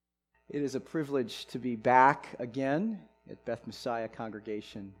It is a privilege to be back again at Beth Messiah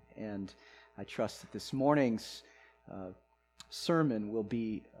Congregation, and I trust that this morning's sermon will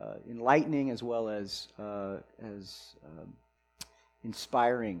be enlightening as well as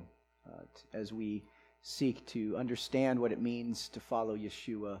inspiring as we seek to understand what it means to follow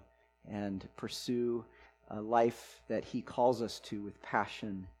Yeshua and pursue a life that He calls us to with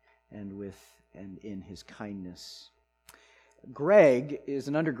passion and in His kindness. Greg is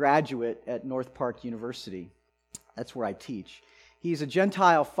an undergraduate at North Park University. That's where I teach. He's a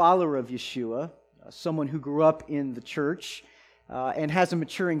Gentile follower of Yeshua, someone who grew up in the church and has a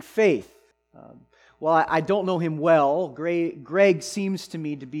maturing faith. While I don't know him well, Greg seems to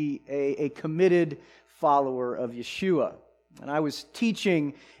me to be a committed follower of Yeshua. And I was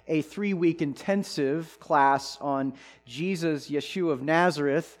teaching a 3-week intensive class on Jesus, Yeshua of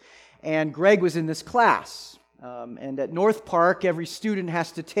Nazareth, and Greg was in this class. And at North Park, every student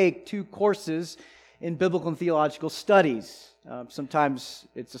has to take 2 courses in biblical and theological studies. Sometimes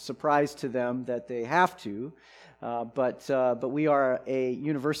it's a surprise to them that they have to, but we are a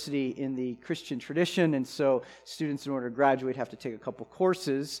university in the Christian tradition, and so students, in order to graduate, have to take a couple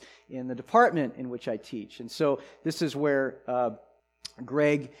courses in the department in which I teach. And so this is where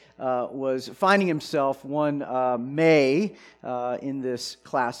Greg was finding himself one May in this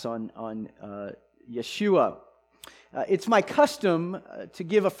class on Yeshua. It's my custom to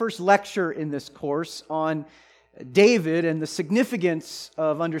give a first lecture in this course on David and the significance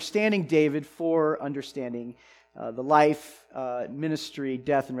of understanding David for understanding the life, ministry,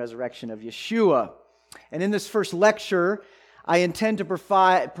 death, and resurrection of Yeshua. And in this first lecture, I intend to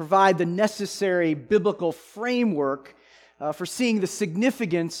provide the necessary biblical framework for seeing the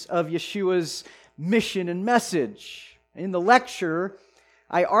significance of Yeshua's mission and message. In the lecture,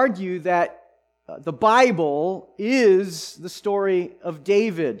 I argue that the Bible is the story of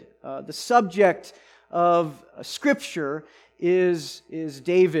David. The subject of Scripture is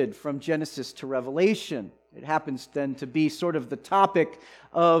David from Genesis to Revelation. It happens then to be sort of the topic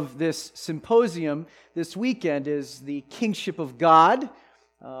of this symposium this weekend is the kingship of God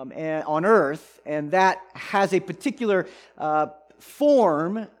on earth, and that has a particular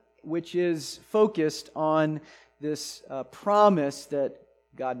form which is focused on this promise that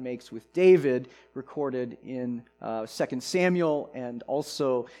God makes with David, recorded in 2 Samuel and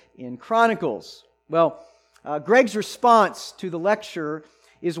also in Chronicles. Well, Greg's response to the lecture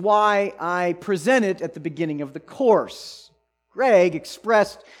is why I present it at the beginning of the course. Greg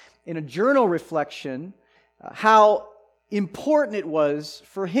expressed in a journal reflection how important it was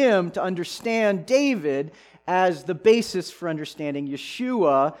for him to understand David as the basis for understanding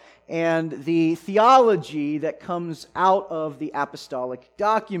Yeshua and the theology that comes out of the apostolic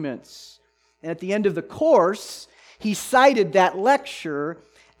documents. And at the end of the course, he cited that lecture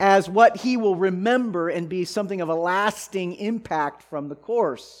as what he will remember and be something of a lasting impact from the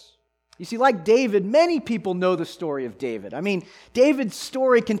course. You see, like David, many people know the story of David. I mean, David's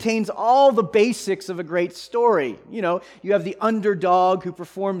story contains all the basics of a great story. You know, you have the underdog who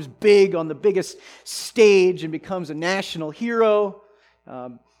performs big on the biggest stage and becomes a national hero.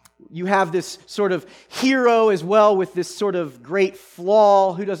 You have this sort of hero as well with this sort of great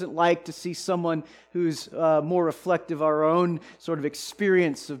flaw. Who doesn't like to see someone who's more reflective of our own sort of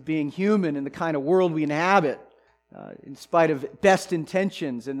experience of being human in the kind of world we inhabit? In spite of best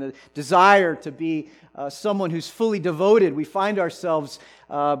intentions and the desire to be someone who's fully devoted, we find ourselves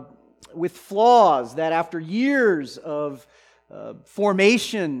with flaws that after years of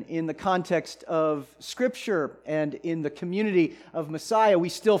formation in the context of Scripture and in the community of Messiah, we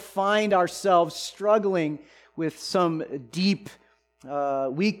still find ourselves struggling with some deep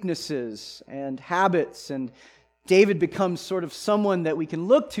weaknesses and habits. And David becomes sort of someone that we can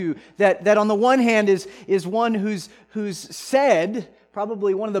look to that on the one hand is one who's said,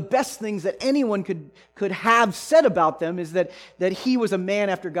 probably one of the best things that anyone could have said about them is that he was a man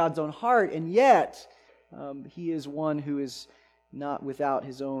after God's own heart, and yet he is one who is not without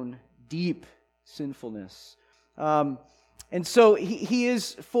his own deep sinfulness. And so he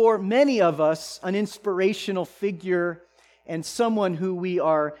is, for many of us, an inspirational figure and someone who we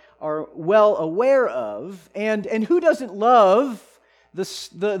are well aware of. And who doesn't love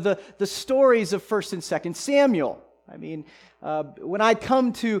the stories of 1 and 2 Samuel? I mean, when I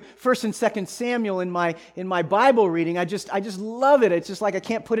come to 1 and 2 Samuel in my Bible reading, I just love it. It's just like I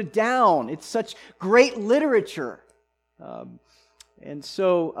can't put it down. It's such great literature. And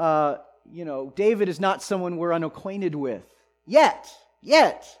so, David is not someone we're unacquainted with. Yet,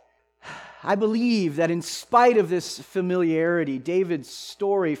 I believe that in spite of this familiarity, David's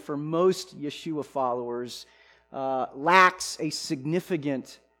story for most Yeshua followers lacks a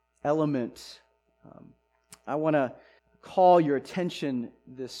significant element. I want to call your attention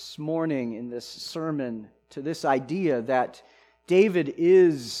this morning in this sermon to this idea that David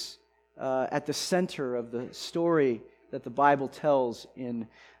is at the center of the story that the Bible tells in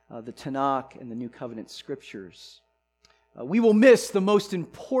the Tanakh and the New Covenant Scriptures. We will miss the most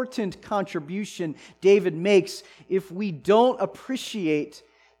important contribution David makes if we don't appreciate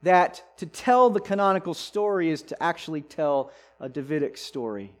that to tell the canonical story is to actually tell a Davidic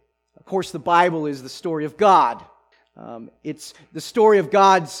story. Of course, the Bible is the story of God. It's the story of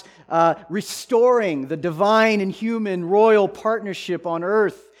God's restoring the divine and human royal partnership on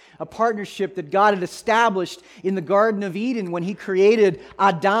earth, a partnership that God had established in the Garden of Eden when He created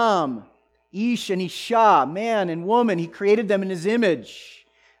Adam, Ish and Isha, man and woman. He created them in His image.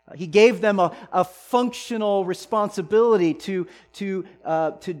 He gave them a functional responsibility to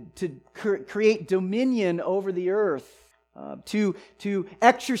create dominion over the earth, to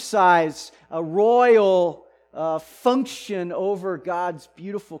exercise a royal function over God's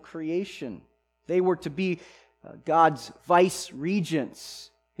beautiful creation. They were to be God's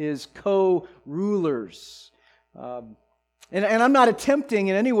vice-regents, His co-rulers. And I'm not attempting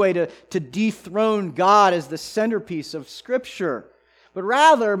in any way to dethrone God as the centerpiece of Scripture. But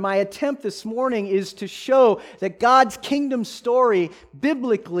rather, my attempt this morning is to show that God's kingdom story,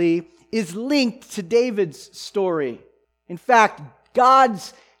 biblically, is linked to David's story. In fact,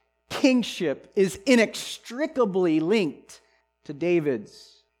 God's kingship is inextricably linked to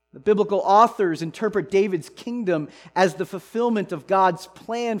David's. The biblical authors interpret David's kingdom as the fulfillment of God's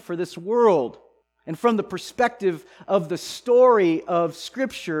plan for this world. And from the perspective of the story of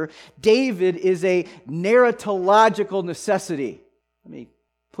Scripture, David is a narratological necessity. Let me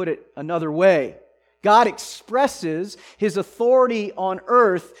put it another way. God expresses His authority on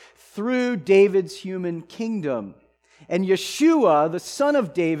earth through David's human kingdom. And Yeshua, the son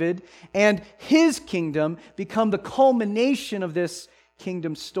of David, and His kingdom become the culmination of this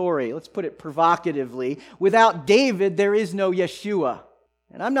kingdom story. Let's put it provocatively. Without David, there is no Yeshua.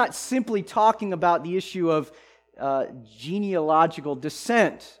 And I'm not simply talking about the issue of genealogical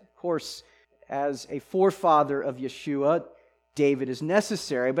descent. Of course, as a forefather of Yeshua, David is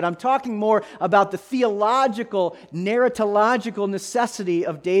necessary, but I'm talking more about the theological, narratological necessity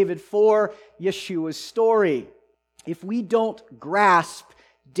of David for Yeshua's story. If we don't grasp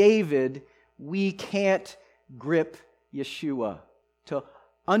David, we can't grip Yeshua. To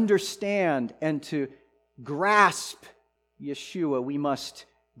understand and to grasp Yeshua, we must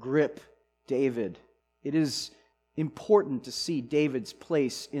grip David. It is important to see David's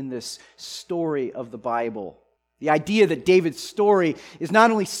place in this story of the Bible. The idea that David's story is not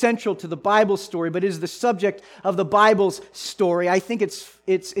only central to the Bible story, but is the subject of the Bible's story. I think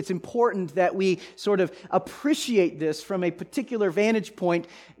it's important that we sort of appreciate this from a particular vantage point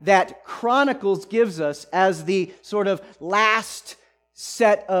that Chronicles gives us as the sort of last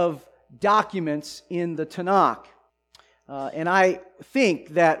set of documents in the Tanakh. And I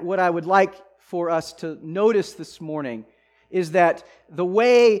think that what I would like for us to notice this morning is that the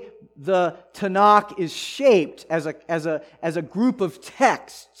way the Tanakh is shaped as a group of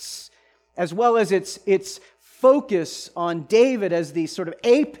texts, as well as its focus on David as the sort of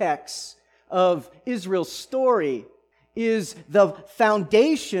apex of Israel's story, is the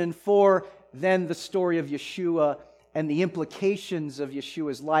foundation for then the story of Yeshua and the implications of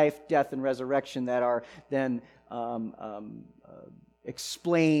Yeshua's life, death, and resurrection that are then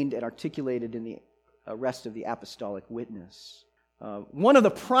explained and articulated in the rest of the apostolic witness. One of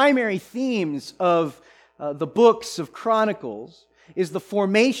the primary themes of the books of Chronicles is the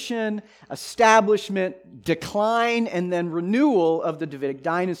formation, establishment, decline, and then renewal of the Davidic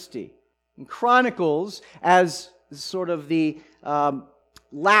dynasty. And Chronicles, as sort of the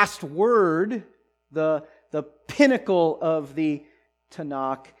last word, the pinnacle of the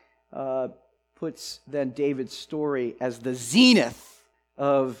Tanakh, puts then David's story as the zenith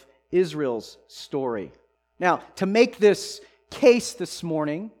of Israel's story. Now, to make this case this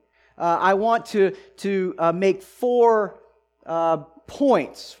morning, I want to make 4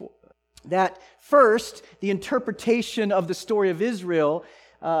 points. That first, the interpretation of the story of Israel,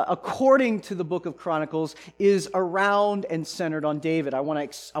 according to the book of Chronicles, is around and centered on David. I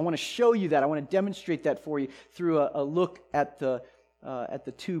want to show you that. I want to demonstrate that for you through a look at the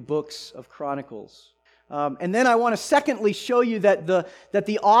 2 books of Chronicles. And then I want to secondly show you that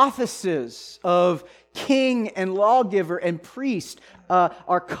the offices of king and lawgiver and priest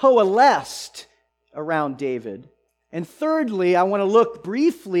are coalesced around David. And thirdly, I want to look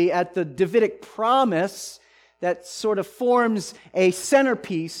briefly at the Davidic promise that sort of forms a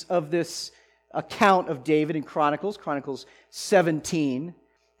centerpiece of this account of David in Chronicles 17.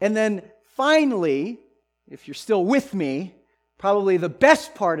 And then finally, if you're still with me, probably the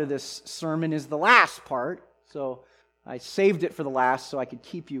best part of this sermon is the last part. So I saved it for the last so I could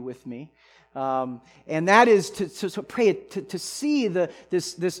keep you with me. And that is to pray, to see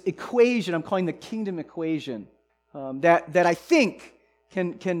this equation I'm calling the kingdom equation, that I think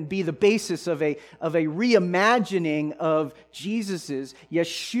can be the basis of a reimagining of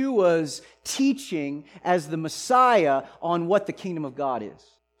Yeshua's teaching as the Messiah on what the kingdom of God is.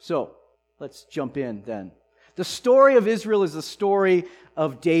 So let's jump in then. The story of Israel is the story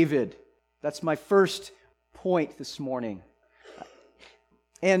of David. That's my first point this morning.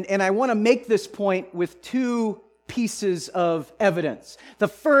 And I want to make this point with two pieces of evidence. The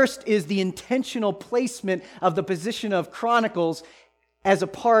first is the intentional placement of the position of Chronicles as a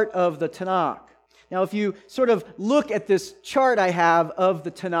part of the Tanakh. Now, if you sort of look at this chart I have of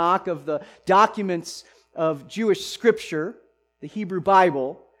the Tanakh, of the documents of Jewish scripture, the Hebrew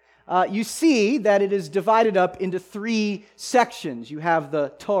Bible, you see that it is divided up into three sections. You have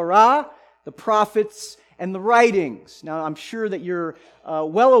the Torah, the prophets, and the writings. Now, I'm sure that you're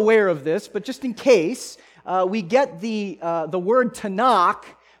well aware of this, but just in case, we get the word Tanakh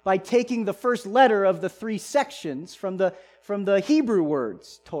by taking the first letter of the three sections from the Hebrew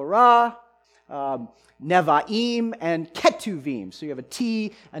words, Torah, Nevi'im, and Ketuvim. So you have a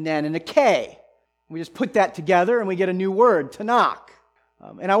T, an N, and a K. We just put that together and we get a new word, Tanakh.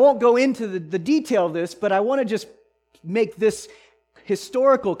 And I won't go into the detail of this, but I want to just make this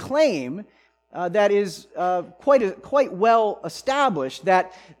historical claim that is quite well established,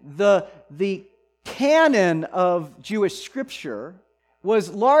 that the canon of Jewish scripture was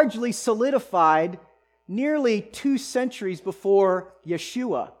largely solidified nearly 2 centuries before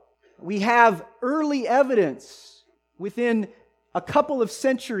Yeshua. We have early evidence within a couple of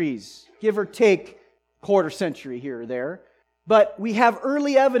centuries, give or take quarter century here or there, but we have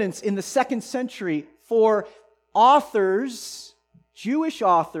early evidence in the 2nd century for authors, Jewish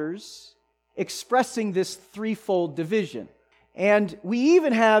authors, expressing this threefold division. And we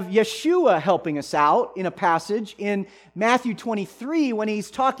even have Yeshua helping us out in a passage in Matthew 23 when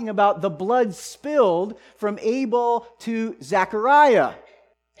he's talking about the blood spilled from Abel to Zechariah.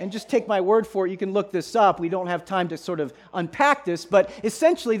 And just take my word for it, you can look this up. We don't have time to sort of unpack this, but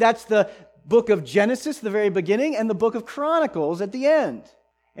essentially that's the book of Genesis, the very beginning, and the book of Chronicles at the end.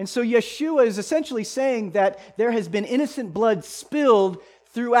 And so Yeshua is essentially saying that there has been innocent blood spilled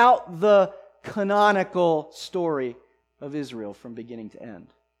throughout the canonical story of Israel from beginning to end.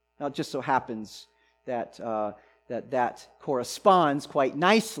 Now, it just so happens that that corresponds quite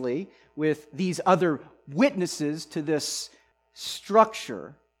nicely with these other witnesses to this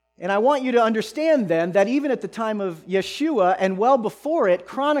structure. And I want you to understand then that even at the time of Yeshua and well before it,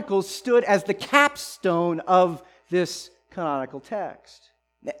 Chronicles stood as the capstone of this canonical text.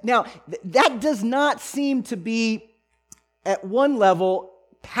 Now, that does not seem to be, at one level,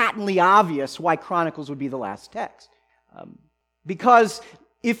 patently obvious why Chronicles would be the last text. Because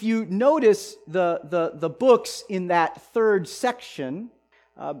if you notice the books in that third section,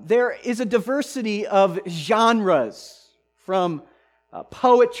 there is a diversity of genres, from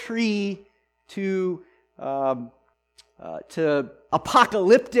poetry to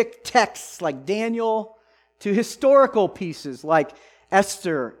apocalyptic texts like Daniel, to historical pieces like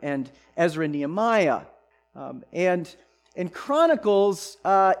Esther and Ezra and Nehemiah. And Chronicles,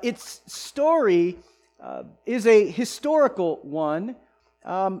 its story is a historical one,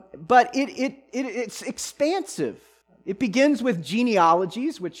 but it's expansive. It begins with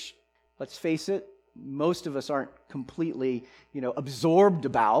genealogies, which, let's face it, most of us aren't completely, absorbed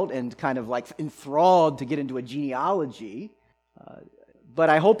about and kind of like enthralled to get into a genealogy. But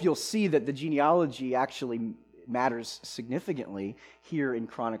I hope you'll see that the genealogy actually matters significantly here in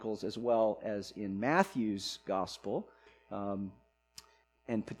Chronicles as well as in Matthew's Gospel.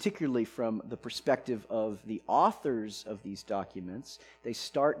 And particularly from the perspective of the authors of these documents, they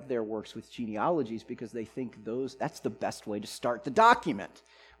start their works with genealogies because they think that's the best way to start the document.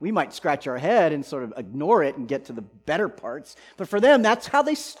 We might scratch our head and sort of ignore it and get to the better parts, but for them, that's how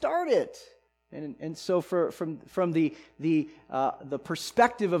they start it. And so from the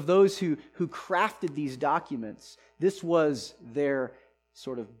perspective of those who crafted these documents, this was their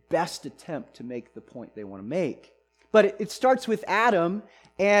sort of best attempt to make the point they want to make. But it starts with Adam,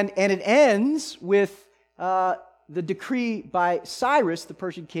 and it ends with the decree by Cyrus, the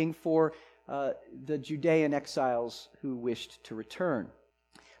Persian king, for the Judean exiles who wished to return.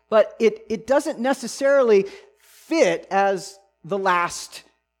 But it doesn't necessarily fit as the last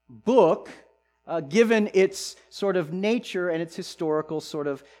book, given its sort of nature and its historical sort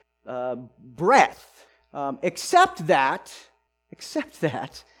of breadth. Except that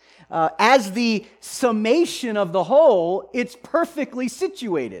as the summation of the whole, it's perfectly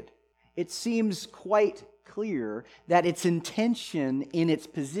situated. It seems quite clear that its intention in its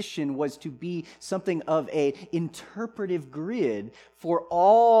position was to be something of an interpretive grid for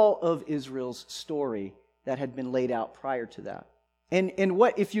all of Israel's story that had been laid out prior to that. And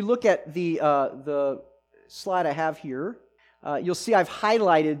what if you look at the slide I have here, you'll see I've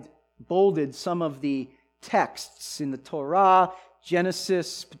highlighted, bolded some of the texts in the Torah,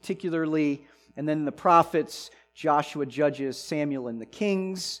 Genesis particularly, and then in the prophets, Joshua, Judges, Samuel, and the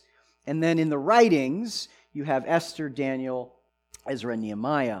Kings. And then in the writings, you have Esther, Daniel, Ezra, and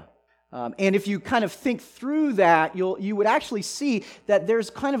Nehemiah. And if you kind of think through that, you would actually see that there's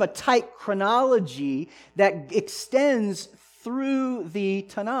kind of a tight chronology that extends through the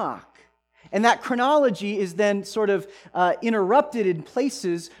Tanakh. And that chronology is then sort of interrupted in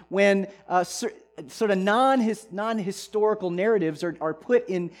places when sort of non-historical narratives are put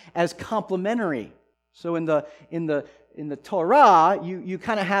in as complementary. So in the Torah, you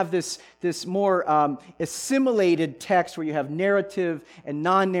kind of have this more assimilated text where you have narrative and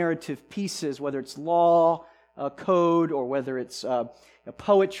non-narrative pieces, whether it's law, code, or whether it's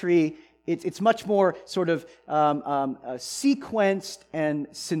poetry. It's much more sort of sequenced and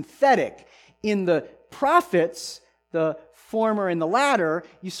synthetic. In the prophets, the former and the latter,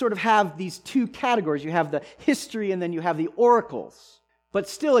 you sort of have these two categories. You have the history and then you have the oracles. But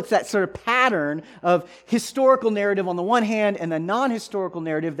still, it's that sort of pattern of historical narrative on the one hand and the non-historical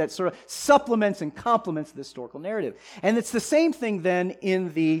narrative that sort of supplements and complements the historical narrative. And it's the same thing then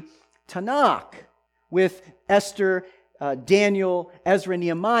in the Tanakh, with Esther, Daniel, Ezra, and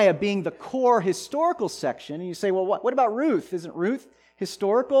Nehemiah being the core historical section. And you say, well, what about Ruth? Isn't Ruth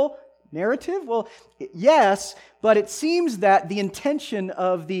historical narrative? Well, yes, but it seems that the intention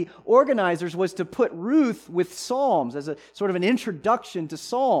of the organizers was to put Ruth with Psalms as a sort of an introduction to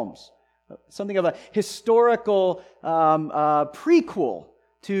Psalms, something of a historical prequel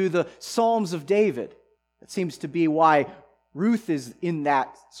to the Psalms of David. That seems to be why Ruth is in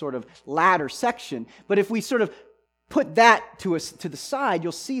that sort of latter section. But if we sort of put that to the side,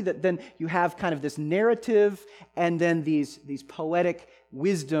 you'll see that then you have kind of this narrative and then these poetic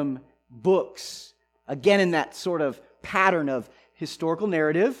wisdom books, again in that sort of pattern of historical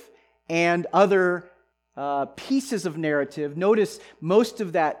narrative and other pieces of narrative. Notice most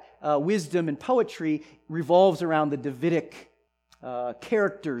of that wisdom and poetry revolves around the Davidic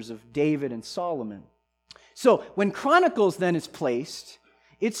characters of David and Solomon. So when Chronicles then is placed,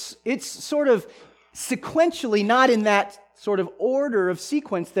 it's sort of sequentially not in that sort of order of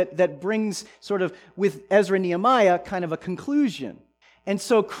sequence that brings sort of with Ezra and Nehemiah kind of a conclusion. And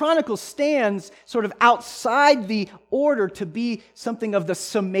so Chronicles stands sort of outside the order to be something of the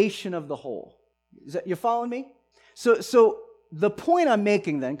summation of the whole. You following me? So the point I'm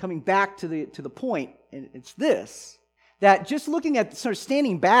making then, coming back to the point, and it's this, that just looking at sort of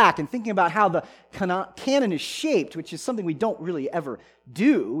standing back and thinking about how the canon is shaped, which is something we don't really ever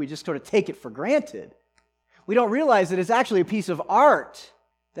do, we just sort of take it for granted. We don't realize that it's actually a piece of art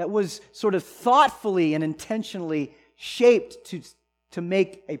that was sort of thoughtfully and intentionally shaped to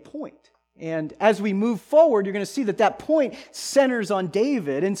make a point. And as we move forward, you're going to see that point centers on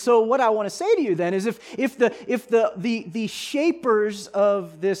David. And so what I want to say to you then is if the shapers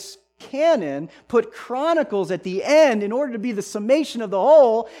of this canon put Chronicles at the end in order to be the summation of the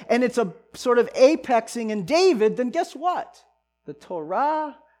whole, and it's a sort of apexing in David, then guess what? The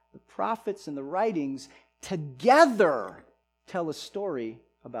Torah, the prophets, and the writings together tell a story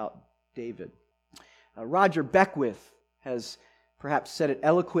about David. Roger Beckwith has perhaps said it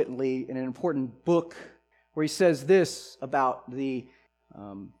eloquently in an important book where he says this about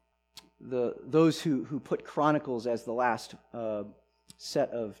those who put Chronicles as the last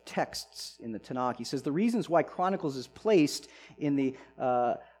set of texts in the Tanakh. He says the reasons why Chronicles is placed in the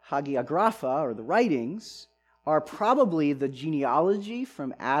Hagiographa, or the writings, are probably the genealogy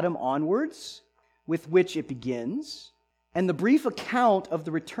from Adam onwards with which it begins, and the brief account of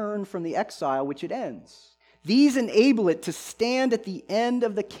the return from the exile which it ends. These enable it to stand at the end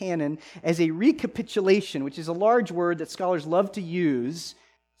of the canon as a recapitulation, which is a large word that scholars love to use.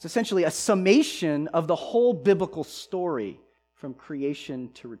 It's essentially a summation of the whole biblical story from creation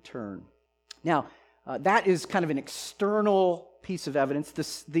to return. Now, that is kind of an external piece of evidence.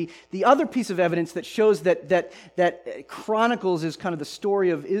 The other piece of evidence that shows that Chronicles is kind of the story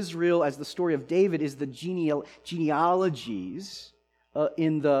of Israel as the story of David is the genealogies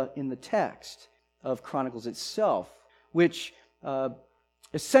in the text of Chronicles itself, which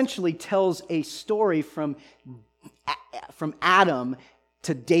essentially tells a story from Adam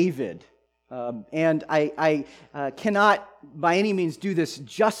to David, And I cannot by any means do this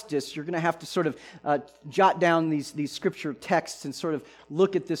justice. You're going to have to sort of jot down these scripture texts and sort of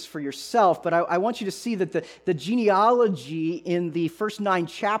look at this for yourself. But I want you to see that the genealogy in the first 9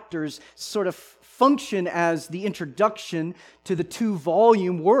 chapters sort of function as the introduction to the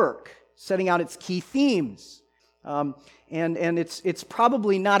 2-volume work, setting out its key themes. And it's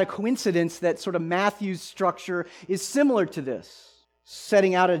probably not a coincidence that sort of Matthew's structure is similar to this,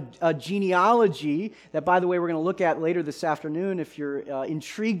 setting out a genealogy that, by the way, we're going to look at later this afternoon. If you're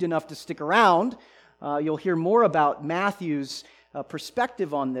intrigued enough to stick around, you'll hear more about Matthew's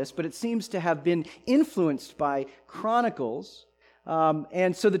perspective on this, but it seems to have been influenced by Chronicles.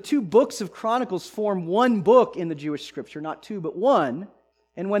 And so the 2 books of Chronicles form one book in the Jewish scripture, not 2, but 1.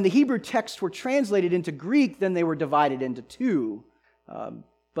 And when the Hebrew texts were translated into Greek, then they were divided into 2.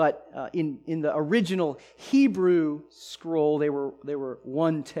 But in the original Hebrew scroll, they were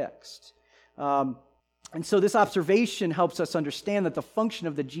one text. And so this observation helps us understand that the function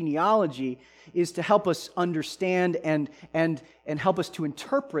of the genealogy is to help us understand and help us to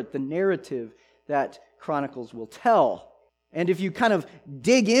interpret the narrative that Chronicles will tell. And if you kind of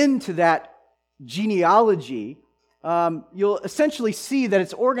dig into that genealogy, you'll essentially see that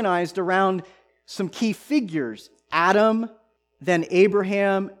it's organized around some key figures: Adam, then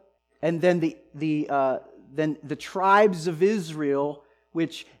Abraham, and then the tribes of Israel,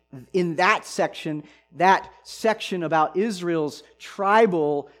 which in that section about Israel's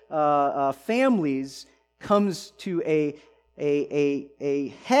tribal families comes to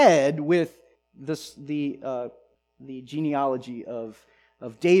a head with the genealogy of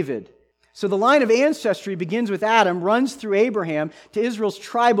David. So the line of ancestry begins with Adam, runs through Abraham to Israel's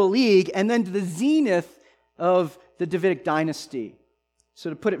tribal league, and then to the zenith of the Davidic dynasty. So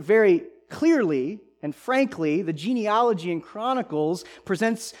to put it very clearly and frankly, the genealogy in Chronicles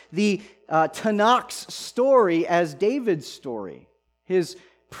presents the Tanakh's story as David's story, his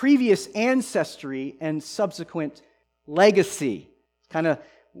previous ancestry and subsequent legacy. Kind of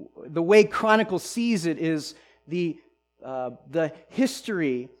the way Chronicles sees it is the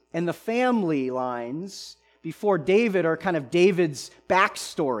history and the family lines before David are kind of David's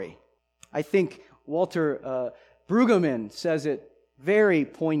backstory. I think Walter Brueggemann says it very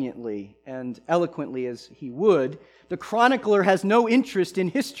poignantly and eloquently as he would. The chronicler has no interest in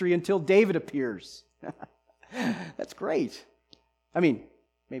history until David appears. That's great. I mean,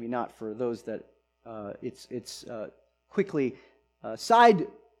 maybe not for those that it's quickly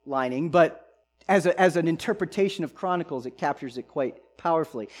sidelining, but as an interpretation of Chronicles, it captures it quite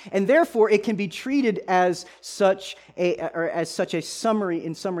powerfully. And therefore, it can be treated as such a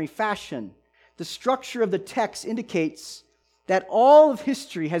summary fashion. The structure of the text indicates that all of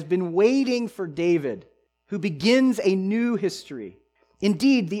history has been waiting for David, who begins a new history.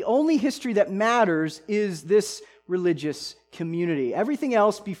 Indeed, the only history that matters is this religious community. Everything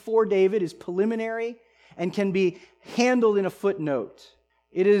else before David is preliminary and can be handled in a footnote.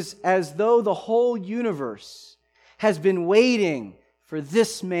 It is as though the whole universe has been waiting for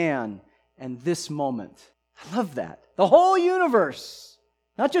this man and this moment. I love that. The whole universe,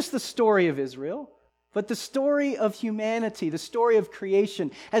 not just the story of Israel, but the story of humanity, the story of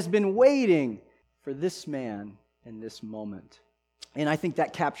creation, has been waiting for this man and this moment. And I think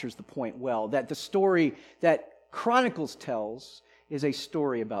that captures the point well, that the story that Chronicles tells is a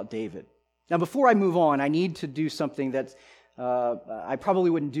story about David. Now, before I move on, I need to do something that I probably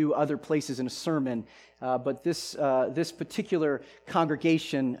wouldn't do other places in a sermon, but this particular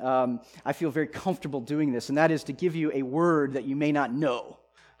congregation, I feel very comfortable doing this, and that is to give you a word that you may not know.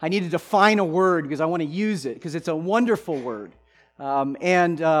 I need to define a word because I want to use it, because it's a wonderful word.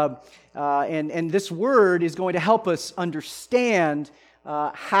 And this word is going to help us understand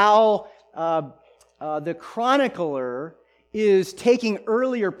how the chronicler is taking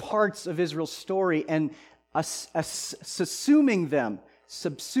earlier parts of Israel's story and subsuming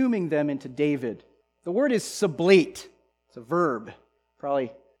them into David. The word is sublate. It's a verb.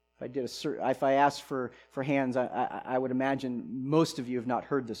 Probably, if I asked for hands, I would imagine most of you have not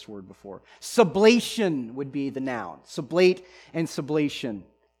heard this word before. Sublation would be the noun. Sublate and sublation.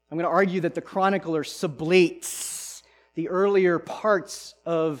 I'm going to argue that the chronicler sublates the earlier parts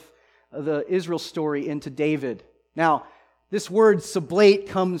of the Israel story into David. Now, this word sublate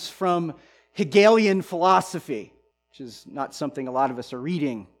comes from Hegelian philosophy, which is not something a lot of us are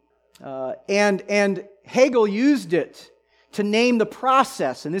reading. And Hegel used it to name the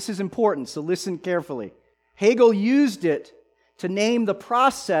process, and this is important, so listen carefully. Hegel used it to name the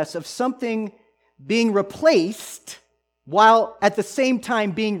process of something being replaced while at the same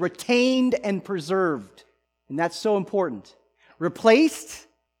time being retained and preserved. And that's so important. Replaced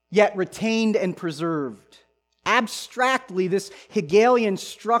yet retained and preserved. Abstractly, this Hegelian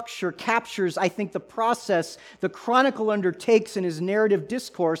structure captures, I think, the process the chronicle undertakes in his narrative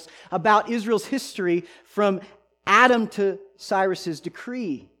discourse about Israel's history from Adam to Cyrus's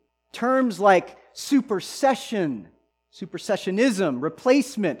decree. Terms like supersession, supersessionism,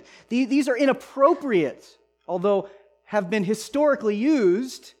 replacement, these are inappropriate, although have been historically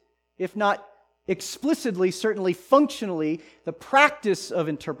used, if not explicitly, certainly functionally. The practice of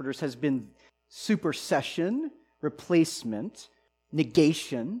interpreters has been supersession, replacement,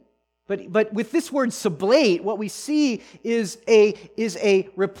 negation. But with this word sublate, what we see is a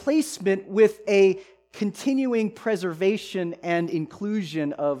replacement with a continuing preservation and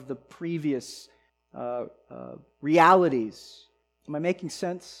inclusion of the previous realities. Am I making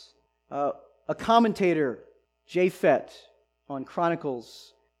sense? A commentator, Japhet, on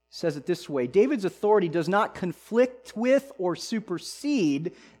Chronicles says it this way: David's authority does not conflict with or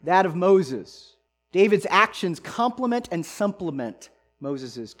supersede that of Moses. David's actions complement and supplement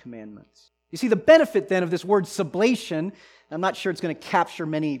Moses' commandments. You see, the benefit then of this word sublation, I'm not sure it's going to capture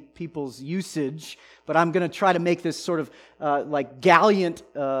many people's usage, but I'm going to try to make this sort of like gallant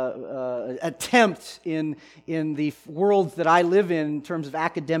attempt in the world that I live in terms of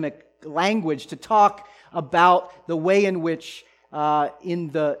academic language to talk about the way in which in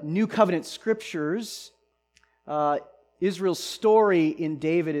the New Covenant Scriptures, Israel's story in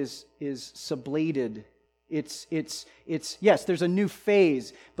David is sublated. It's yes, there's a new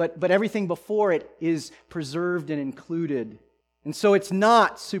phase, but everything before it is preserved and included. And so it's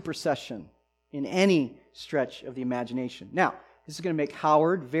not supersession in any stretch of the imagination. Now, this is going to make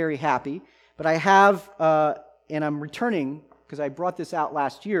Howard very happy, but I have, and I'm returning, because I brought this out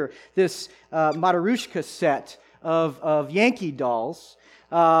last year, this Matarushka set of Yankee dolls,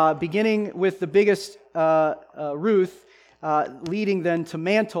 beginning with the biggest, Ruth, leading then to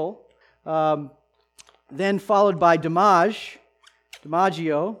Mantle, then followed by DiMaggio,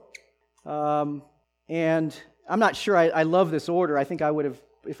 and I'm not sure I love this order. I think I would have,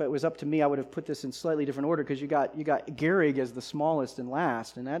 if it was up to me, I would have put this in slightly different order, because you got Gehrig as the smallest and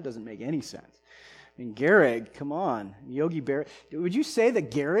last, and that doesn't make any sense. I mean, Gehrig, come on, Yogi Berra. Would you say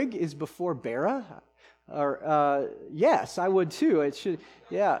that Gehrig is before Berra? Or yes, I would too. It should,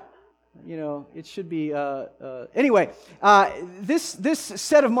 yeah. You know, it should be, anyway, this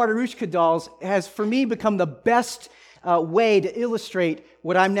set of Martyrushka dolls has, for me, become the best way to illustrate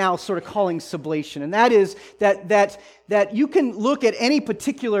what I'm now sort of calling sublation. And that is that you can look at any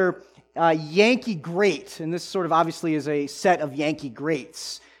particular Yankee great, and this sort of obviously is a set of Yankee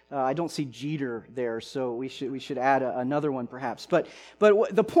greats. I don't see Jeter there, so we should add another one perhaps. But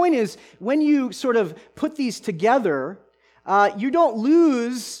the point is, when you sort of put these together, you don't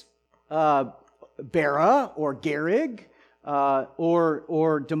lose Berra or Gehrig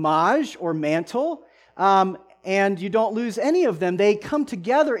or Dimage or Mantle, and you don't lose any of them. They come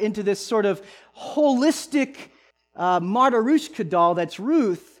together into this sort of holistic Martyrushka doll that's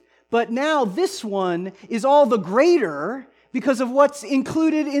Ruth, but now this one is all the greater because of what's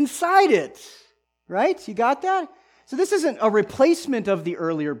included inside it. Right? You got that? So this isn't a replacement of the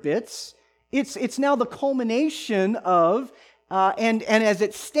earlier bits. It's now the culmination of and as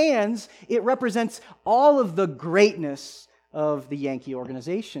it stands, it represents all of the greatness of the Yankee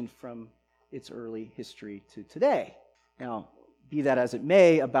organization from its early history to today. Now, be that as it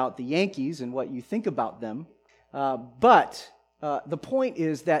may about the Yankees and what you think about them, but the point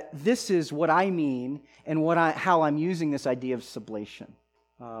is that this is what I mean and how I'm using this idea of sublation.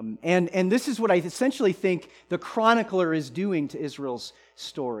 And this is what I essentially think the chronicler is doing to Israel's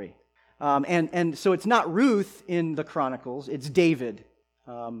story. And so it's not Ruth in the Chronicles, it's David.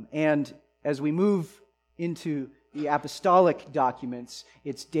 And as we move into the apostolic documents,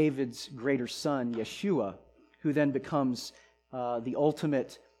 it's David's greater son, Yeshua, who then becomes the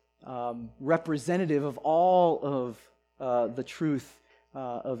ultimate representative of all of the truth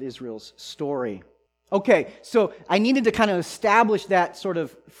of Israel's story. Okay, so I needed to kind of establish that sort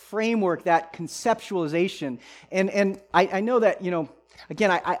of framework, that conceptualization. And I know that, you know,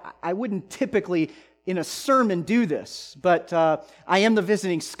 again, I wouldn't typically in a sermon do this, but I am the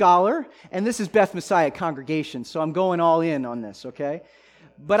visiting scholar, and this is Beth Messiah Congregation, so I'm going all in on this, okay?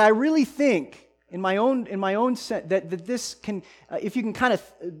 But I really think, in my own sense, that this can, if you can kind of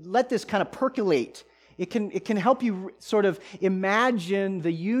let this kind of percolate, it can help you sort of imagine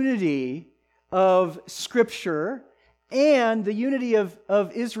the unity of Scripture and the unity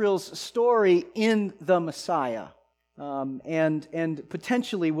of Israel's story in the Messiah. And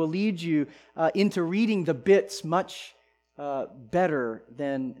potentially will lead you into reading the bits much better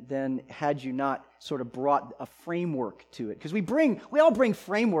than had you not sort of brought a framework to it. Because we all bring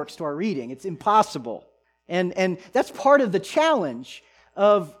frameworks to our reading. It's impossible. And that's part of the challenge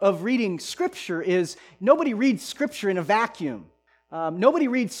of reading Scripture is nobody reads Scripture in a vacuum. Nobody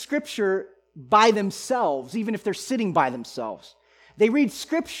reads Scripture by themselves, even if they're sitting by themselves. They read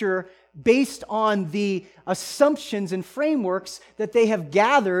Scripture based on the assumptions and frameworks that they have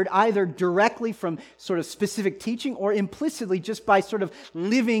gathered either directly from sort of specific teaching or implicitly just by sort of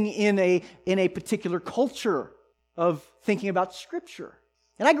living in a particular culture of thinking about Scripture.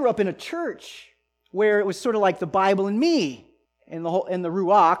 And I grew up in a church where it was sort of like the Bible and me and the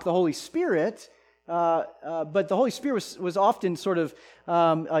Ruach, the Holy Spirit. But the Holy Spirit was often sort of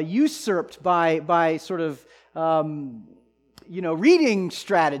usurped by sort of reading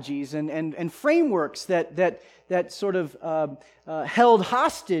strategies and frameworks that sort of held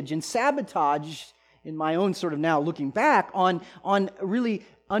hostage and sabotaged, in my own sort of now looking back, on really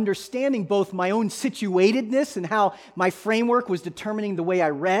understanding both my own situatedness and how my framework was determining the way I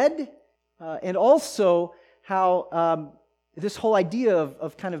read, and also how this whole idea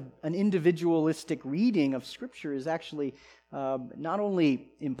of kind of an individualistic reading of Scripture is actually not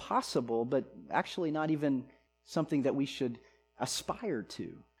only impossible, but actually not even something that we should aspire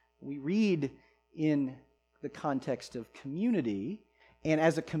to. We read in the context of community, and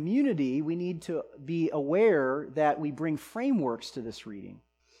as a community, we need to be aware that we bring frameworks to this reading.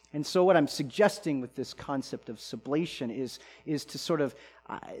 And so what I'm suggesting with this concept of sublation is to sort of,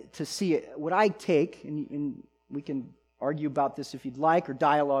 to see it, what I take, and we can argue about this if you'd like, or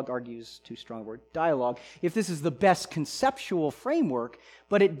dialogue, argues too strong a word, dialogue, if this is the best conceptual framework,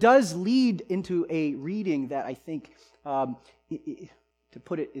 but it does lead into a reading that I think, to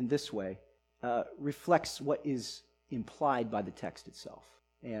put it in this way, reflects what is implied by the text itself.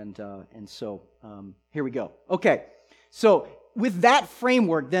 And so here we go. Okay, so with that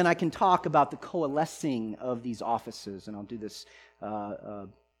framework, then I can talk about the coalescing of these offices, and I'll do this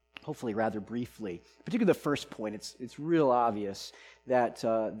hopefully rather briefly. Particularly the first point, it's real obvious that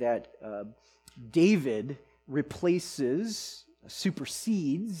David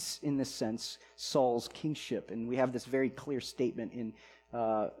supersedes, in this sense, Saul's kingship. And we have this very clear statement in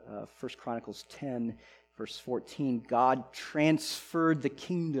 1 Chronicles 10, verse 14. God transferred the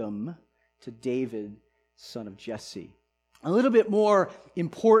kingdom to David, son of Jesse. A little bit more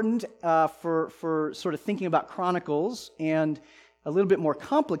important for sort of thinking about Chronicles, and a little bit more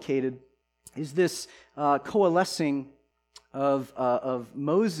complicated, is this coalescing of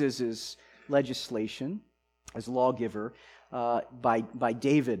Moses' legislation as lawgiver by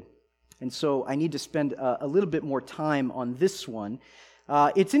David. And so I need to spend a little bit more time on this one.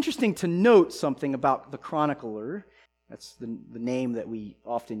 It's interesting to note something about the chronicler. That's the name that we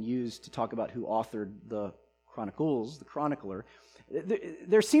often use to talk about who authored the Chronicles, the chronicler.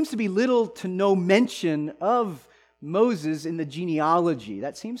 There seems to be little to no mention of Moses in the genealogy.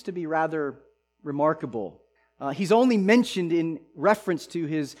 That seems to be rather remarkable. He's only mentioned in reference to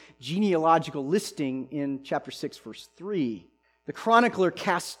his genealogical listing in chapter 6, verse 3. The chronicler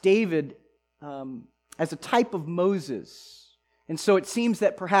casts David as a type of Moses. And so it seems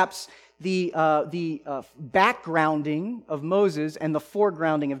that perhaps the backgrounding of Moses and the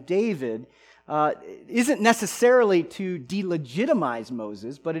foregrounding of David isn't necessarily to delegitimize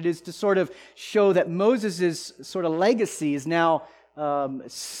Moses, but it is to sort of show that Moses' sort of legacy is now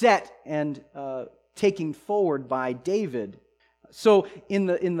set and taken forward by David. So in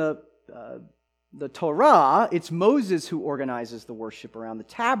the Torah, it's Moses who organizes the worship around the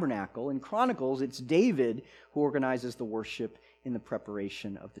tabernacle. In Chronicles, it's David who organizes the worship in the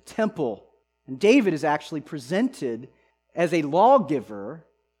preparation of the temple. And David is actually presented as a lawgiver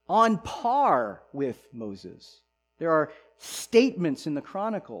on par with Moses. There are statements in the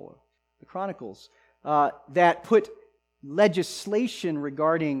Chronicles that put legislation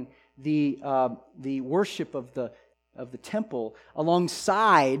regarding the worship of the temple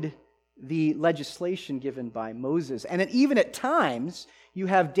alongside the legislation given by Moses. And even at times, you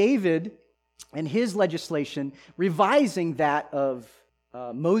have David and his legislation revising that of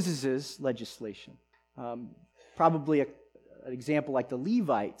Moses' legislation. Probably an example like the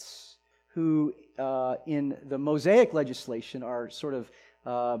Levites, who in the Mosaic legislation are sort of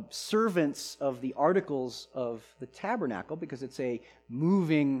servants of the articles of the tabernacle, because it's a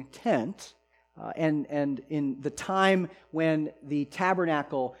moving tent. And in the time when the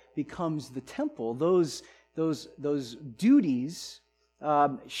tabernacle becomes the temple, those duties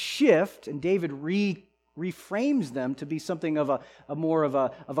shift, and David reframes them to be something of a more of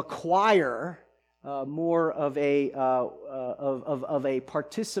a choir, more of a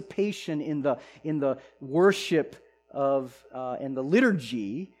participation in the worship and the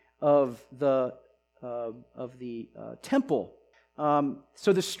liturgy of the temple.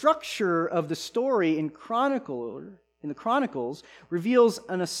 So the structure of the story in the Chronicles reveals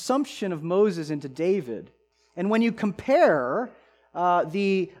an assumption of Moses into David. And when you compare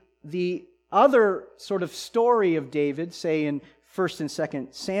the other sort of story of David, say in 1st and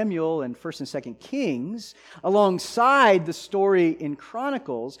 2nd Samuel and 1st and 2nd Kings, alongside the story in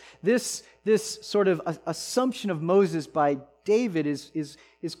Chronicles, this sort of assumption of Moses by David is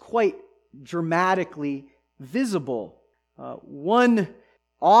quite dramatically visible. One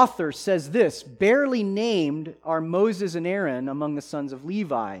author says this: "Barely named are Moses and Aaron among the sons of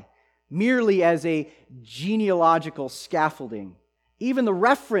Levi, merely as a genealogical scaffolding. Even the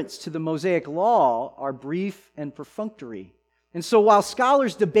reference to the Mosaic law are brief and perfunctory." And so while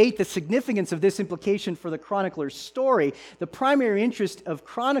scholars debate the significance of this implication for the chronicler's story, the primary interest of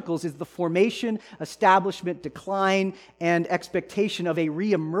Chronicles is the formation, establishment, decline, and expectation of a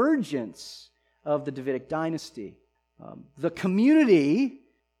reemergence of the Davidic dynasty. The community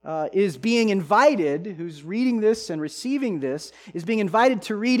is being invited, who's reading this and receiving this, is being invited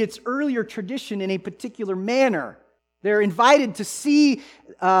to read its earlier tradition in a particular manner. They're invited to see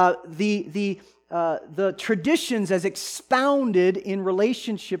the traditions as expounded in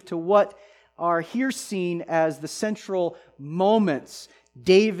relationship to what are here seen as the central moments: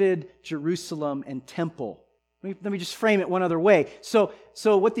 David, Jerusalem, and temple. Let me just frame it one other way. So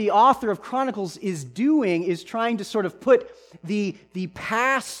what the author of Chronicles is doing is trying to sort of put the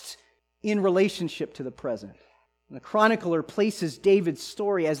past in relationship to the present. And the chronicler places David's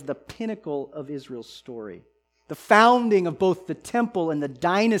story as the pinnacle of Israel's story. The founding of both the temple and the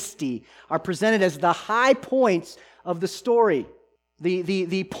dynasty are presented as the high points of the story,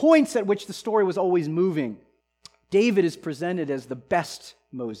 the points at which the story was always moving. David is presented as the best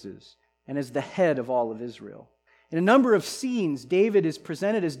Moses and as the head of all of Israel. In a number of scenes, David is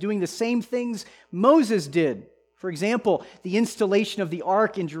presented as doing the same things Moses did. For example, the installation of the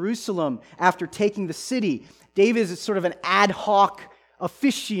ark in Jerusalem after taking the city. David is sort of an ad hoc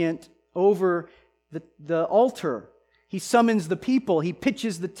officiant over the altar. He summons the people. He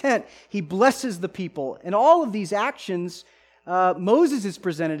pitches the tent. He blesses the people. And all of these actions Moses is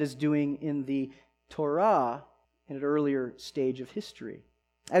presented as doing in the Torah in an earlier stage of history.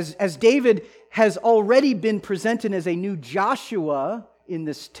 As David has already been presented as a new Joshua in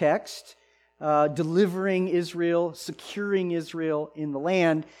this text, delivering Israel, securing Israel in the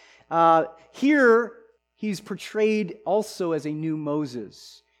land, here he's portrayed also as a new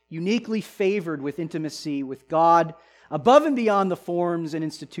Moses, uniquely favored with intimacy with God, above and beyond the forms and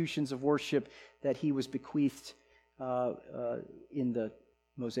institutions of worship that he was bequeathed in the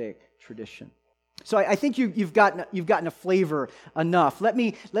Mosaic tradition. So I think you've gotten a flavor enough. Let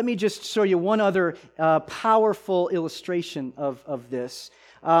me just show you one other powerful illustration of this.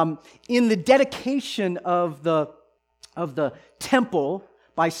 In the dedication of the temple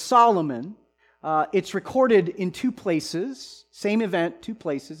by Solomon, it's recorded in two places. Same event, two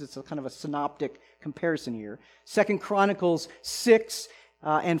places. It's a kind of a synoptic comparison here. 2 Chronicles 6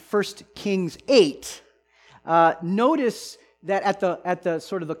 and 1 Kings 8. Notice that at the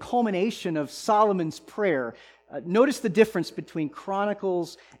sort of the culmination of Solomon's prayer, notice the difference between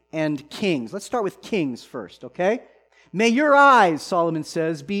Chronicles and Kings. Let's start with Kings first, okay? "May your eyes," Solomon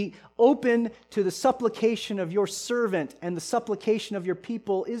says, "be open to the supplication of your servant and the supplication of your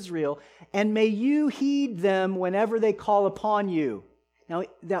people Israel, and may you heed them whenever they call upon you."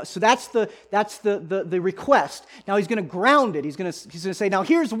 Now, so that's the request. Now he's going to ground it. He's going to say, now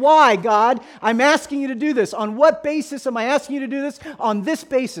here's why, God, I'm asking you to do this. On what basis am I asking you to do this? On this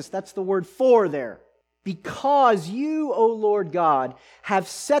basis. That's the word "for" there. "Because you, O Lord God, have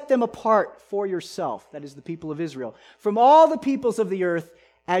set them apart for yourself," that is the people of Israel, "from all the peoples of the earth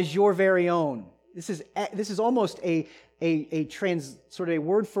as your very own." This is almost a sort of a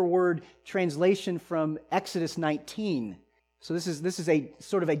word for word translation from Exodus 19. So this is a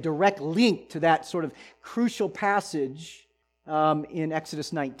sort of a direct link to that sort of crucial passage in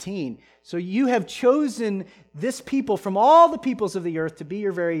Exodus 19. "So you have chosen this people from all the peoples of the earth to be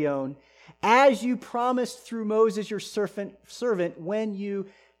your very own, as you promised through Moses your servant when you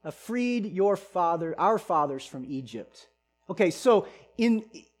freed our fathers from Egypt." Okay, so in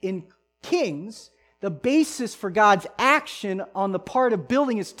Kings, the basis for God's action on the part of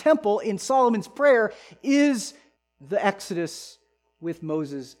building his temple in Solomon's prayer is the Exodus with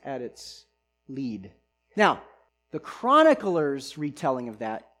Moses at its lead. Now, the chronicler's retelling of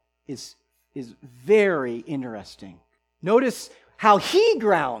that is very interesting. Notice how he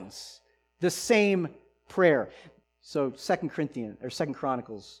grounds the same prayer. So 2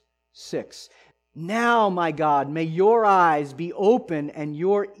 Chronicles 6. Now, my God, may your eyes be open and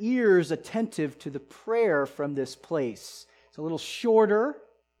your ears attentive to the prayer from this place. It's a little shorter,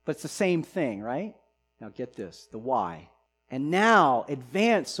 but it's the same thing, right? Now get this, the why. And now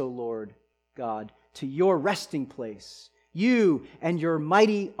advance, O Lord God, to your resting place, you and your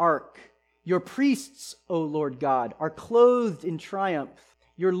mighty ark. Your priests, O Lord God, are clothed in triumph.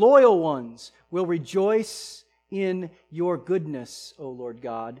 Your loyal ones will rejoice in your goodness, O Lord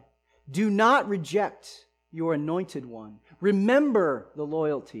God. Do not reject your anointed one. Remember the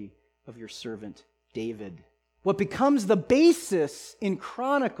loyalty of your servant David. What becomes the basis in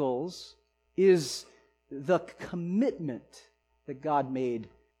Chronicles is the commitment that God made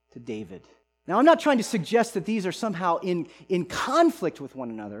to David. Now, I'm not trying to suggest that these are somehow in conflict with one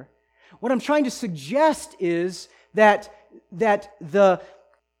another. What I'm trying to suggest is that the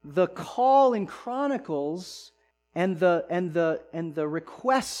call in Chronicles and the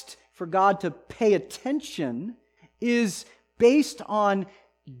request for God to pay attention is based on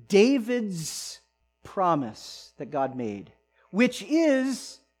David's promise that God made, which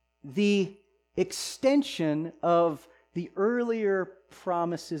is the extension of the earlier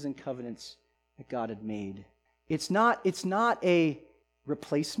promises and covenants that God had made. It's not a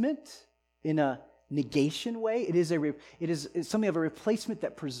replacement in a negation way. It is something of a replacement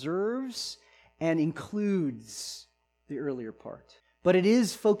that preserves and includes the earlier part. But it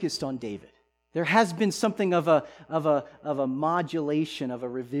is focused on David. There has been something of a modulation, of a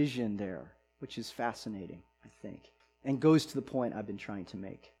revision there, which is fascinating, I think, and goes to the point I've been trying to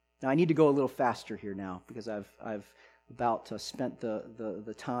make. Now, I need to go a little faster here now because I've about spent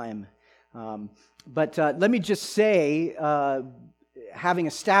the time. But let me just say, having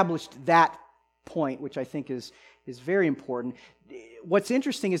established that point, which I think is very important, what's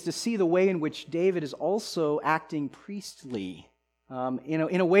interesting is to see the way in which David is also acting priestly,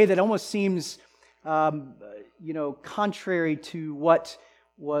 in a way that almost seems, contrary to what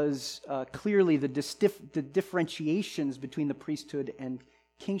was clearly the differentiations between the priesthood and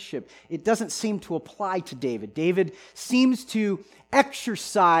kingship. It doesn't seem to apply to David. David seems to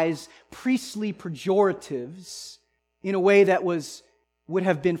exercise priestly pejoratives in a way that would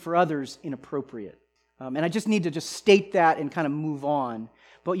have been for others inappropriate. And I just need to state that and kind of move on.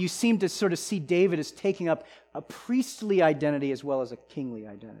 But you seem to sort of see David as taking up a priestly identity as well as a kingly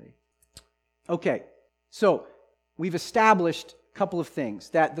identity. Okay, so we've established a couple of things.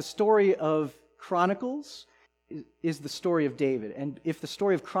 That the story of Chronicles is the story of David. And if the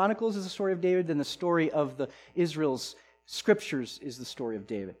story of Chronicles is the story of David, then the story of Israel's scriptures is the story of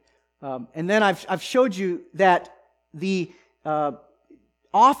David. And then I've showed you that the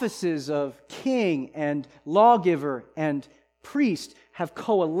offices of king and lawgiver and priest have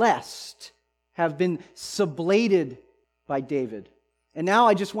coalesced, have been sublated by David. And now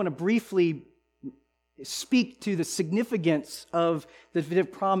I just want to briefly speak to the significance of the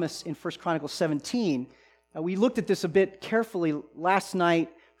Davidic promise in 1 Chronicles 17. We looked at this a bit carefully last night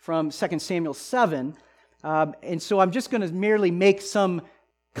from 2 Samuel 7. And so I'm just going to merely make some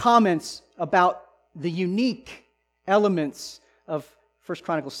comments about the unique elements of 1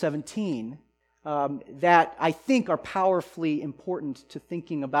 Chronicles 17 that I think are powerfully important to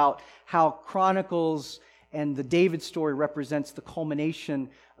thinking about how Chronicles and the David story represents the culmination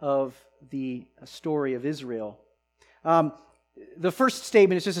of the story of Israel. The first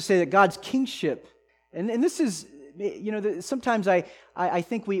statement is just to say that God's kingship, and this is, sometimes I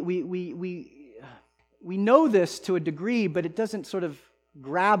think we know this to a degree, but it doesn't sort of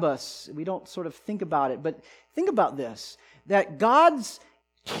grab us. We don't sort of think about it. But think about this, that God's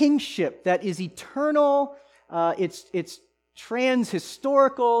kingship that is eternal, it's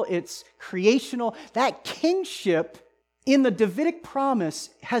trans-historical, it's creational, that kingship in the Davidic promise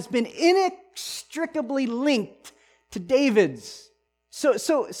has been inextricably linked to David's.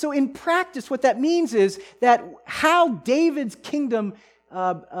 So in practice, what that means is that how David's kingdom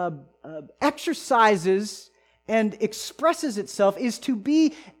exercises and expresses itself is to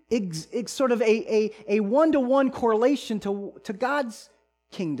be sort of a one-to-one correlation to God's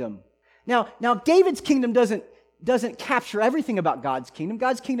kingdom. Now David's kingdom doesn't capture everything about God's kingdom.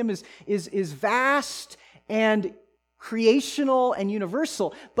 God's kingdom is vast and creational and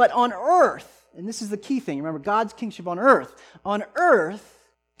universal, but on earth, and this is the key thing, remember, God's kingship on earth,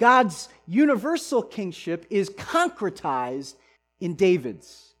 God's universal kingship is concretized in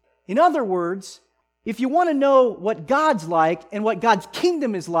David's. In other words, if you want to know what God's like and what God's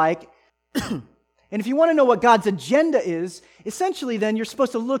kingdom is like, and if you want to know what God's agenda is, essentially then you're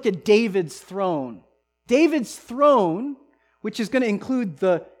supposed to look at David's throne. David's throne, which is going to include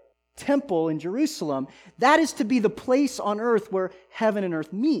the temple in Jerusalem, that is to be the place on earth where heaven and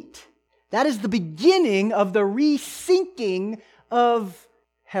earth meet. That is the beginning of the resyncing of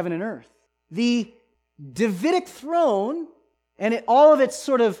heaven and earth. The Davidic throne and all of its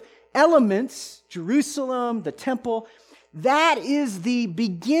sort of elements, Jerusalem, the temple, that is the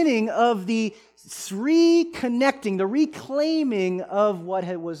beginning of the reconnecting, the reclaiming of what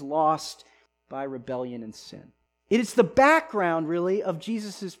was lost by rebellion and sin. It is the background, really, of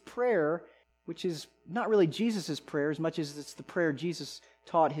Jesus' prayer, which is not really Jesus' prayer as much as it's the prayer Jesus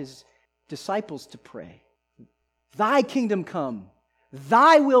taught his disciples to pray. Thy kingdom come,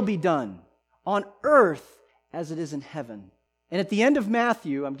 thy will be done on earth as it is in heaven. And at the end of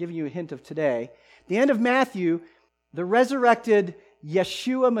Matthew, I'm giving you a hint of today, the end of Matthew, the resurrected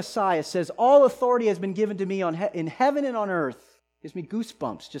Yeshua Messiah says, all authority has been given to me in heaven and on earth. Gives me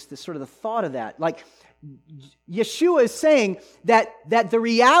goosebumps, just the sort of the thought of that. Like, Yeshua is saying that the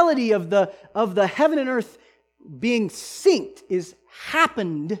reality of the heaven and earth being synced is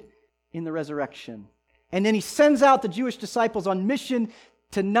happened in the resurrection. And then he sends out the Jewish disciples on mission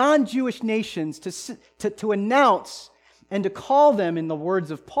to non-Jewish nations to announce and to call them, in the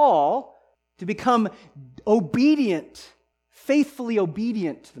words of Paul, to become obedient, faithfully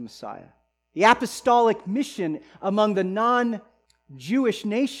obedient to the Messiah. The apostolic mission among the non-Jewish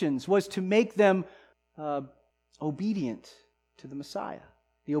nations was to make them obedient to the Messiah.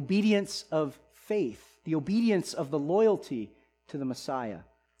 The obedience of faith, the obedience of the loyalty to the Messiah.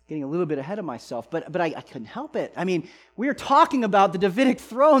 Getting a little bit ahead of myself, but I couldn't help it. I mean, we're talking about the Davidic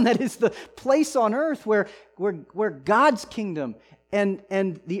throne that is the place on earth where God's kingdom and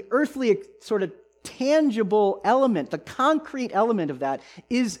the earthly sort of tangible element, the concrete element of that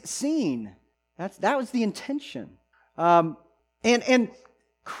is seen. That was the intention. And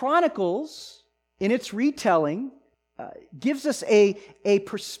Chronicles, in its retelling, gives us a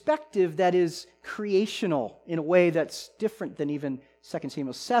perspective that is creational in a way that's different than even 2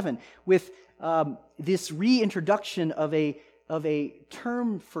 Samuel 7, with this reintroduction of a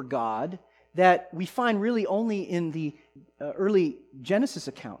term for God that we find really only in the early Genesis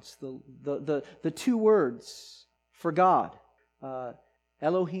accounts. The two words for God,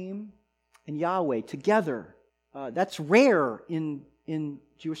 Elohim and Yahweh together. That's rare in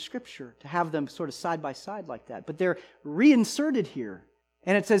Jewish scripture to have them sort of side by side like that. But they're reinserted here.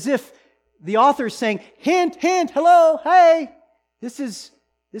 And it's as if the author is saying, hint, hint, hello, hey. This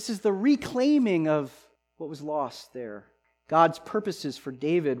is the reclaiming of what was lost there. God's purposes for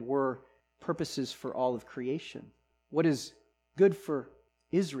David were purposes for all of creation. What is good for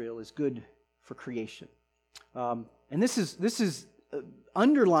Israel is good for creation. And this is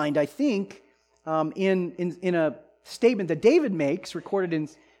underlined, I think, in a statement that David makes, recorded in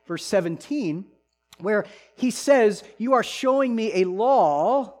verse 17, where he says, "You are showing me a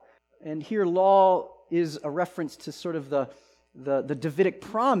law," and here law is a reference to sort of the Davidic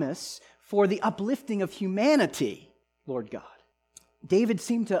promise for the uplifting of humanity, Lord God. David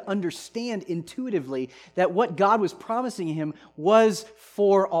seemed to understand intuitively that what God was promising him was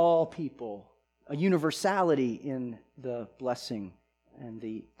for all people, a universality in the blessing and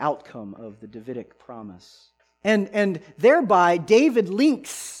the outcome of the Davidic promise. And thereby, David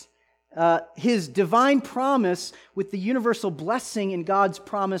links his divine promise with the universal blessing in God's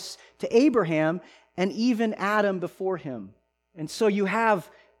promise to Abraham and even Adam before him. And so you have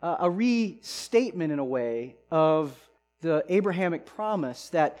a restatement in a way of the Abrahamic promise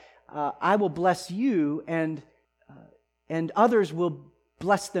that I will bless you and others will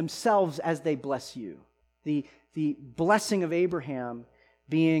bless themselves as they bless you. The blessing of Abraham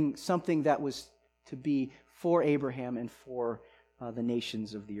being something that was to be for Abraham and for the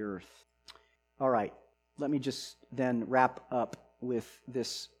nations of the earth. All right, let me just then wrap up with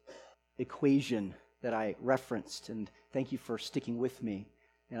this equation that I referenced, and thank you for sticking with me.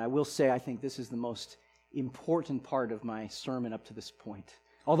 And I will say I think this is the most important part of my sermon up to this point,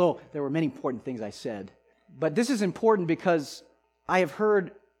 although there were many important things I said. But this is important because I have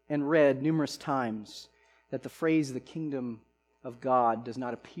heard and read numerous times that the phrase "the kingdom of God" does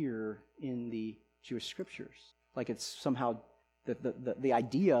not appear in the Jewish scriptures. Like it's somehow the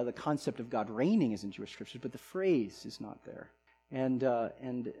idea, the concept of God reigning is in Jewish scriptures, but the phrase is not there. And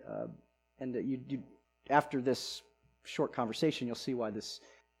you after this short conversation, you'll see why this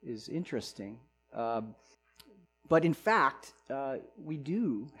is interesting. But in fact, we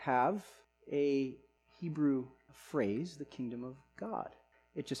do have a Hebrew phrase, "the kingdom of God."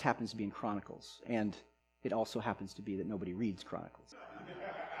 It just happens to be in Chronicles, and it also happens to be that nobody reads Chronicles.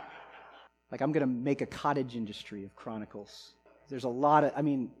 Like, I'm going to make a cottage industry of Chronicles. There's a lot of,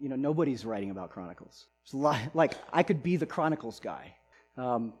 nobody's writing about Chronicles. There's a lot, like, I could be the Chronicles guy.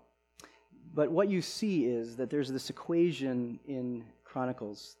 But what you see is that there's this equation in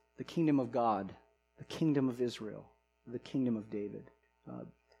Chronicles, the kingdom of God, the kingdom of Israel, the kingdom of David.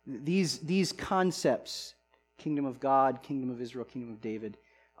 These concepts, kingdom of God, kingdom of Israel, kingdom of David,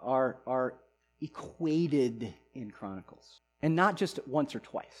 are equated in Chronicles. And not just once or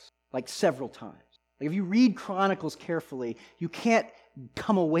twice, like several times. Like if you read Chronicles carefully, you can't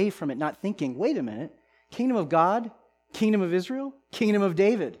come away from it not thinking, wait a minute, kingdom of God, kingdom of Israel, kingdom of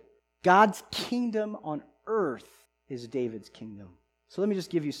David. God's kingdom on earth is David's kingdom. So let me just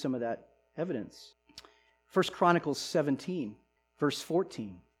give you some of that evidence. 1 Chronicles 17, verse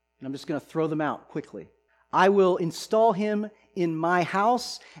 14. And I'm just going to throw them out quickly. I will install him in my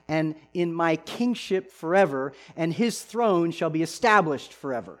house and in my kingship forever, and his throne shall be established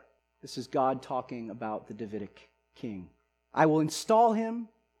forever. This is God talking about the Davidic king. I will install him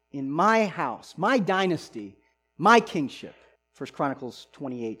in my house, my dynasty, my kingship. 1 Chronicles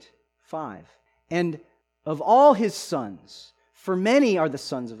 28, 5. And of all his sons, for many are the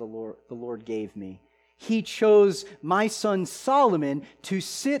sons of the Lord gave me. He chose my son Solomon to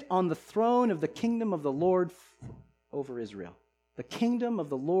sit on the throne of the kingdom of the Lord over Israel. The kingdom of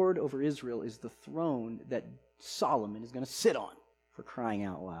the Lord over Israel is the throne that Solomon is going to sit on, for crying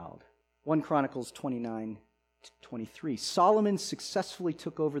out loud. 1 Chronicles 29, 23. Solomon successfully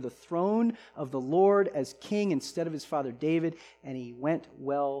took over the throne of the Lord as king instead of his father David, and he went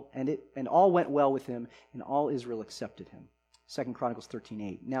well, and all went well with him, and all Israel accepted him. 2 Chronicles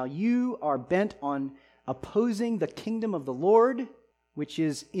 13:8. Now you are bent on opposing the kingdom of the Lord, which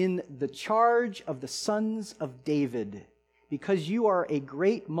is in the charge of the sons of David, because you are a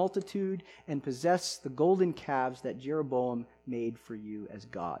great multitude and possess the golden calves that Jeroboam made for you as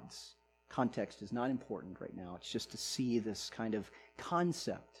gods. Context is not important right now. It's just to see this kind of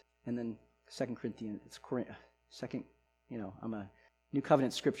concept. And then 2 Corinthians, I'm a New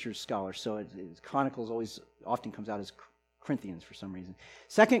Covenant Scriptures scholar, so Chronicles often comes out as Corinthians for some reason.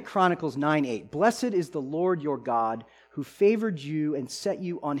 2 Chronicles 9:8. Blessed is the Lord your God, who favored you and set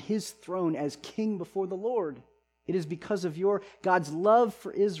you on his throne as king before the Lord. It is because of God's love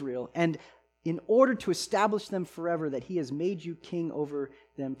for Israel, and in order to establish them forever, that he has made you king over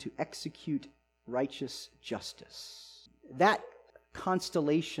them to execute righteous justice. That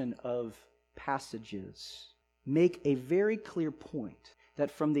constellation of passages make a very clear point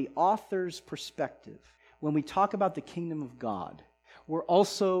that from the author's perspective, when we talk about the kingdom of God, we're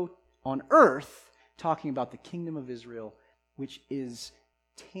also on earth talking about the kingdom of Israel, which is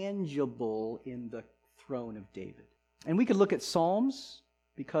tangible in the throne of David. And we could look at Psalms,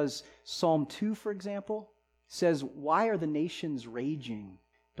 because Psalm 2, for example, says, why are the nations raging?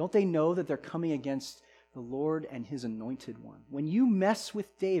 Don't they know that they're coming against the Lord and his anointed one? When you mess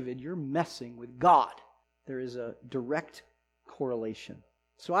with David, you're messing with God. There is a direct correlation.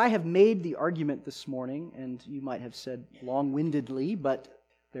 So I have made the argument this morning, and you might have said long-windedly, but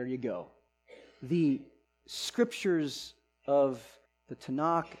there you go. The scriptures of the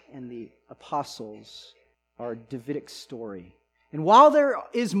Tanakh and the apostles are Davidic story. And while there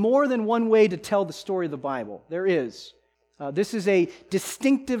is more than one way to tell the story of the Bible, there is. This is a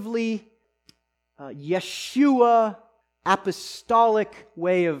distinctively Yeshua apostolic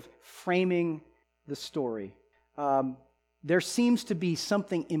way of framing the story. There seems to be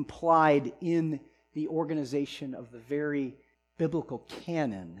something implied in the organization of the very biblical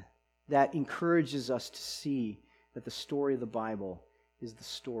canon that encourages us to see that the story of the Bible is the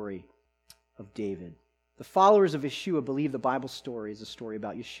story of David. The followers of Yeshua believe the Bible story is a story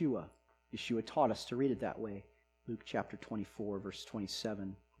about Yeshua. Yeshua taught us to read it that way. Luke chapter 24, verse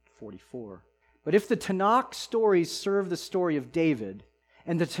 27, 44. But if the Tanakh stories serve the story of David,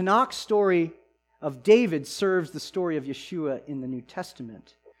 and the Tanakh story of David serves the story of Yeshua in the New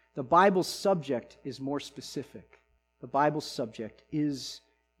Testament, the Bible's subject is more specific. The Bible's subject is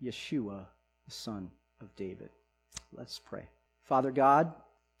Yeshua, the son of David. Let's pray. Father God,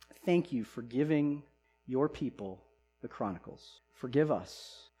 thank you for giving your people the Chronicles. Forgive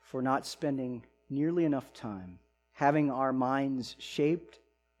us for not spending nearly enough time having our minds shaped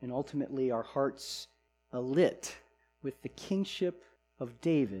and ultimately our hearts alit with the kingship of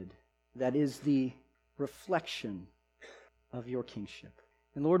David that is the reflection of your kingship.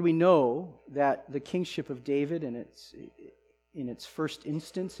 And Lord, we know that the kingship of David in its first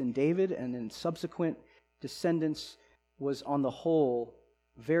instance in David and in subsequent descendants was on the whole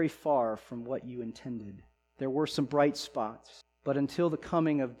very far from what you intended. There were some bright spots, but until the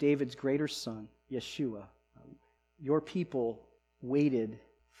coming of David's greater son, Yeshua, your people waited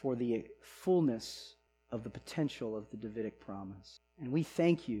for the fullness of the potential of the Davidic promise. And we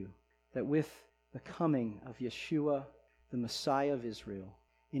thank you that with the coming of Yeshua, the Messiah of Israel,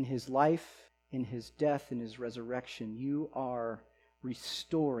 in his life, in his death, in his resurrection, you are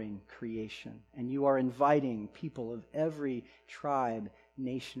restoring creation. And you are inviting people of every tribe,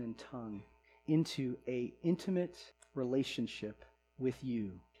 nation, and tongue into an intimate relationship with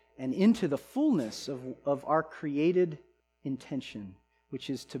you and into the fullness of our created intention, which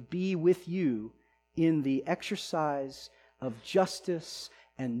is to be with you in the exercise of justice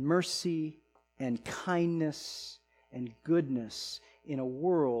and mercy and kindness and goodness in a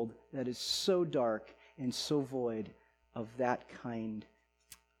world that is so dark and so void of that kind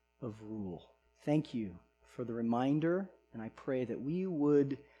of rule. Thank you for the reminder, and I pray that we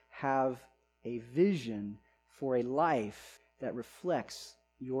would have a vision for a life that reflects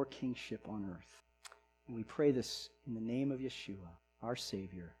your kingship on earth. And we pray this in the name of Yeshua, our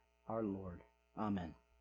Savior, our Lord. Amen.